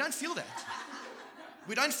 No, we don't feel that.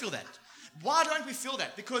 We don't feel that. Why don't we feel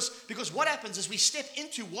that? Because what happens is we step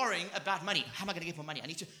into worrying about money. How am I going to get more money?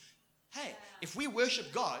 Hey, if we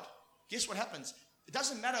worship God, guess what happens? It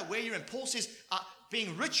doesn't matter where you're in. Paul says,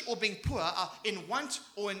 being rich or being poor, in want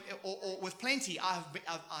or with plenty, I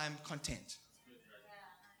am content.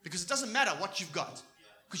 Because it doesn't matter what you've got,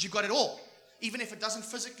 because you've got it all, even if it doesn't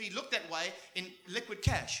physically look that way in liquid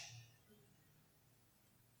cash.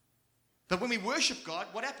 But when we worship God,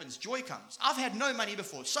 what happens? Joy comes. I've had no money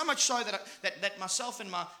before, so much so that myself and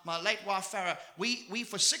my late wife Farah, we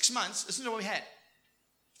for 6 months, this is what we had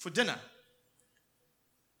for dinner: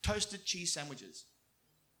 toasted cheese sandwiches.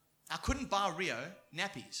 I couldn't buy Rio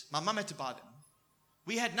nappies. My mum had to buy them.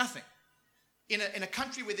 We had nothing. In a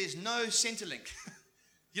country where there's no Centrelink.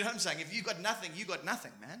 You know what I'm saying? If you got nothing, you got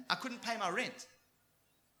nothing, man. I couldn't pay my rent.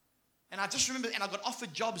 And I just remember, and I got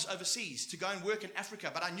offered jobs overseas to go and work in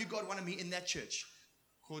Africa, but I knew God wanted me in that church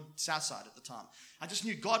called Southside at the time. I just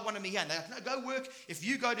knew God wanted me here. And they're like, no, go work. If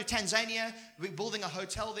you go to Tanzania, we're building a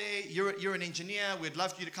hotel there. You're an engineer. We'd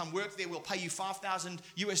love you to come work there. We'll pay you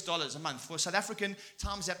 $5,000 a month. For South African,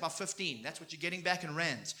 times that by 15. That's what you're getting back in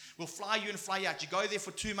rands. We'll fly you and fly you out. You go there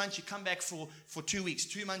for 2 months. You come back for 2 weeks.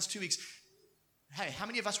 2 months, 2 weeks. Hey, how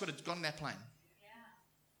many of us would have gone on that plane? Yeah.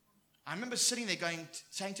 I remember sitting there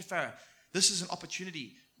saying to Farah, this is an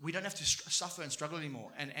opportunity. We don't have to suffer and struggle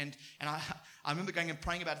anymore. And I remember going and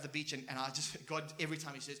praying about it at the beach, and I just, God, every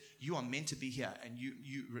time he says, you are meant to be here, and you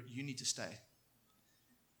need to stay.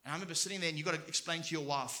 And I remember sitting there, and you've got to explain to your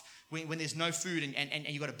wife when there's no food, and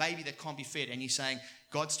you've got a baby that can't be fed, and you're saying,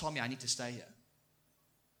 God's told me I need to stay here.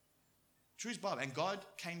 True as Bible. And God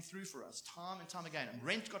came through for us time and time again. And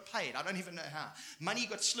rent got paid. I don't even know how. Money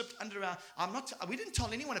got slipped under our... we didn't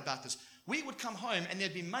tell anyone about this. We would come home and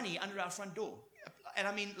there'd be money under our front door. And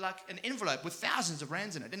I mean like an envelope with thousands of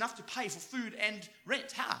rands in it. Enough to pay for food and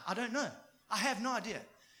rent. How? I don't know. I have no idea.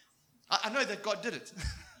 I know that God did it. You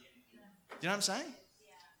know what I'm saying?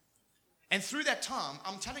 And through that time,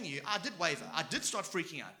 I'm telling you, I did waver. I did start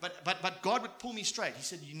freaking out. But God would pull me straight. He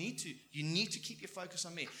said, you need to keep your focus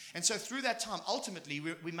on me. And so through that time, ultimately,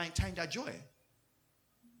 we maintained our joy.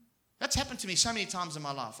 That's happened to me so many times in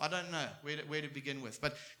my life. I don't know where to begin with.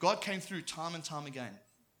 But God came through time and time again.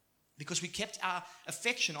 Because we kept our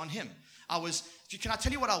affection on him. Can I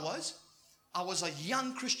tell you what I was? I was a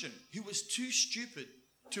young Christian who was too stupid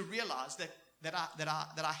to realize that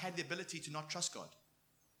I had the ability to not trust God.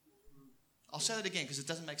 I'll say that again because it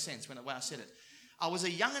doesn't make sense when I said it. I was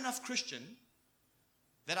a young enough Christian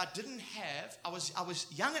that I didn't have. I was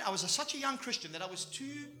young. I was such a young Christian that I was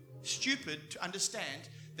too stupid to understand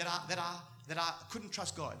that I couldn't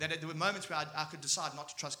trust God. That there were moments where I could decide not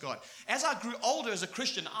to trust God. As I grew older as a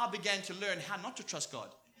Christian, I began to learn how not to trust God,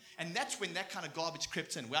 and that's when that kind of garbage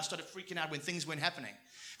crept in. Where I started freaking out when things weren't happening.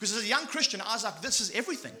 Because as a young Christian, I was like, this is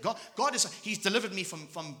everything. He's delivered me from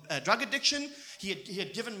drug addiction. He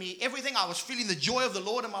had given me everything. I was feeling the joy of the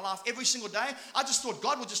Lord in my life every single day. I just thought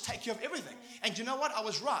God would just take care of everything. And you know what? I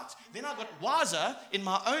was right. Then I got wiser in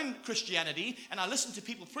my own Christianity, and I listened to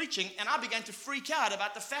people preaching, and I began to freak out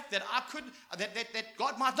about the fact that that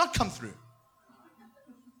God might not come through.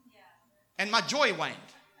 And my joy waned.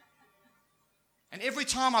 And every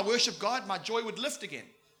time I worshiped God, my joy would lift again.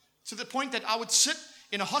 To the point that I would sit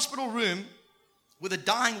in a hospital room with a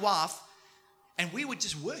dying wife, and we would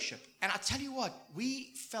just worship. And I tell you what, I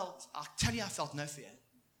felt no fear.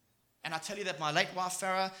 And I tell you that my late wife,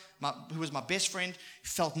 Farah, who was my best friend,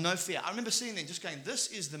 felt no fear. I remember sitting there and just going,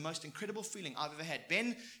 this is the most incredible feeling I've ever had.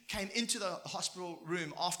 Ben came into the hospital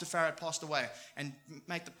room after Farah had passed away, and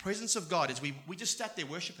made the presence of God as we just sat there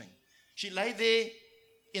worshiping. She lay there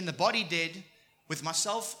in the body dead, with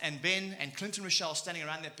myself and Ben and Clinton Rochelle standing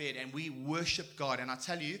around that bed, and we worshiped God. And I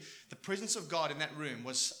tell you, the presence of God in that room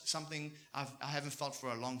was something I haven't felt for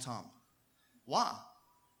a long time. Why?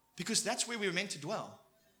 Because that's where we were meant to dwell.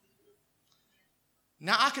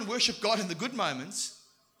 Now I can worship God in the good moments,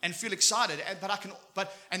 and feel excited, and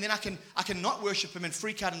then I can not worship Him and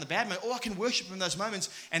freak out in the bad moment, or I can worship Him in those moments,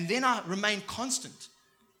 and then I remain constant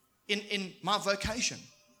in my vocation.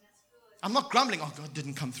 I'm not grumbling, oh, God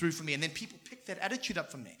didn't come through for me, and then people pick that attitude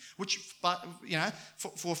up from me, which,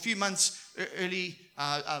 for a few months early,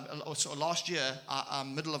 or so last year,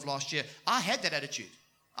 middle of last year, I had that attitude.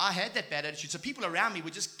 I had that bad attitude. So people around me were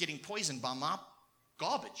just getting poisoned by my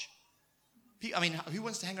garbage. I mean, who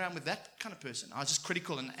wants to hang around with that kind of person? I was just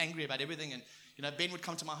critical and angry about everything. And, Ben would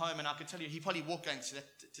come to my home, and I could tell you, he probably walked going, so that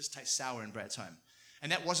just tastes sour in Brad's home.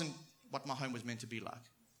 And that wasn't what my home was meant to be like.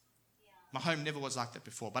 My home never was like that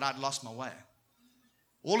before, but I'd lost my way.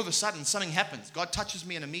 All of a sudden, something happens. God touches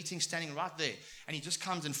me in a meeting standing right there, and He just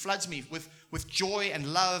comes and floods me with joy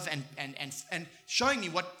and love and showing me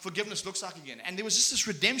what forgiveness looks like again. And there was just this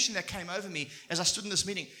redemption that came over me as I stood in this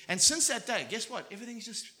meeting. And since that day, guess what? Everything's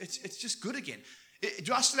it's just good again.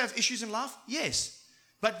 Do I still have issues in life? Yes.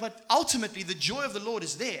 But ultimately, the joy of the Lord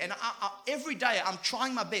is there. And every day, I'm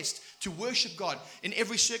trying my best to worship God in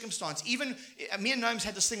every circumstance. Even me and Noams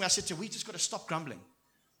had this thing where I said to her, we just got to stop grumbling.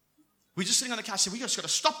 We're just sitting on the couch. I said, we just got to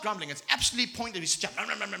stop grumbling. It's absolutely pointless. We just,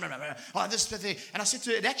 oh, this, that, that. And I said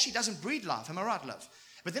to her, it actually doesn't breed love. Am I right, love?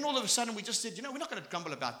 But then all of a sudden, we just said, we're not going to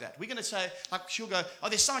grumble about that. We're going to say, like, she'll go, oh,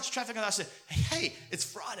 there's so much traffic. And I said, hey, it's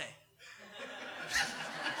Friday.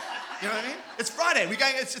 You know what I mean? It's Friday. We're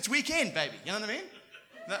going, it's weekend, baby. You know what I mean?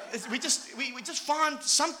 We just find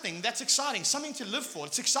something that's exciting, something to live for.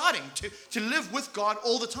 It's exciting to live with God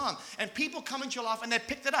all the time. And people come into your life and they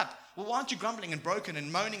picked it up. Well, why aren't you grumbling and broken and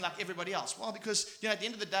moaning like everybody else? Well, because, at the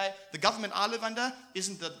end of the day, the government I live under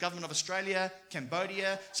isn't the government of Australia,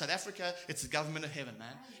 Cambodia, South Africa. It's the government of heaven,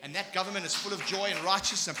 man. And that government is full of joy and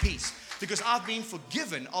righteousness and peace because I've been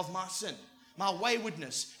forgiven of my sin, my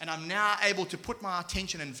waywardness, and I'm now able to put my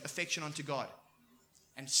attention and affection onto God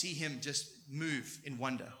and see Him just move in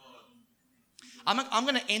wonder. I'm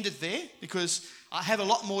going to end it there because I have a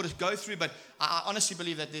lot more to go through, but I honestly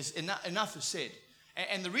believe that there's enough is said.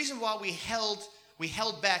 And the reason why we held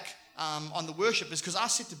back on the worship is because I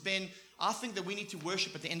said to Ben, I think that we need to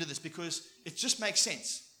worship at the end of this because it just makes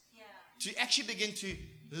sense to actually begin to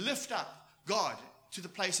lift up God to the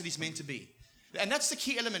place that He's meant to be. And that's the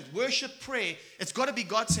key element. Worship, prayer, it's got to be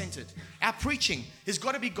God-centered. Our preaching has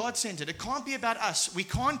got to be God-centered. It can't be about us. We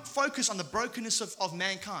can't focus on the brokenness of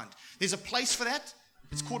mankind. There's a place for that.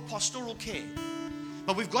 It's called pastoral care.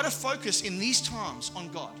 But we've got to focus in these times on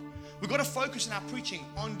God. We've got to focus in our preaching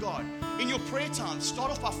on God. In your prayer time, start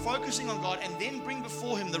off by focusing on God and then bring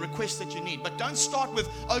before Him the requests that you need. But don't start with,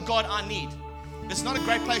 oh God, I need. It's not a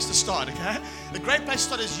great place to start, okay? The great place to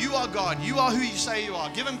start is you are God. You are who you say you are.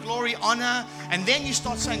 Give Him glory, honor, and then you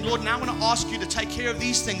start saying, Lord, now I want to ask you to take care of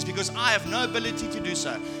these things because I have no ability to do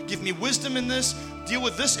so. Give me wisdom in this. Deal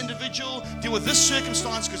with this individual. Deal with this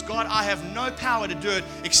circumstance because, God, I have no power to do it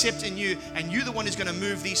except in you, and you're the one who's going to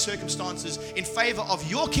move these circumstances in favor of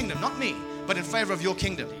your kingdom, not me, but in favor of your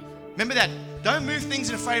kingdom. Remember that. Don't move things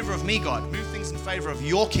in favor of me, God. Move things in favor of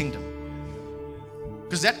your kingdom.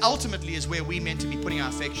 Because that ultimately is where we're meant to be putting our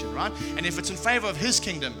affection, right? And if it's in favor of His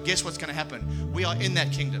kingdom, guess what's going to happen? We are in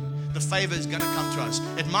that kingdom. The favor is going to come to us.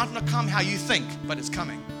 It might not come how you think, but it's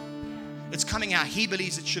coming. It's coming how He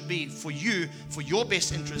believes it should be for you, for your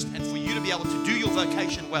best interest, and for you to be able to do your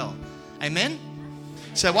vocation well. Amen?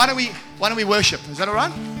 So why don't we worship? Is that all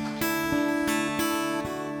right?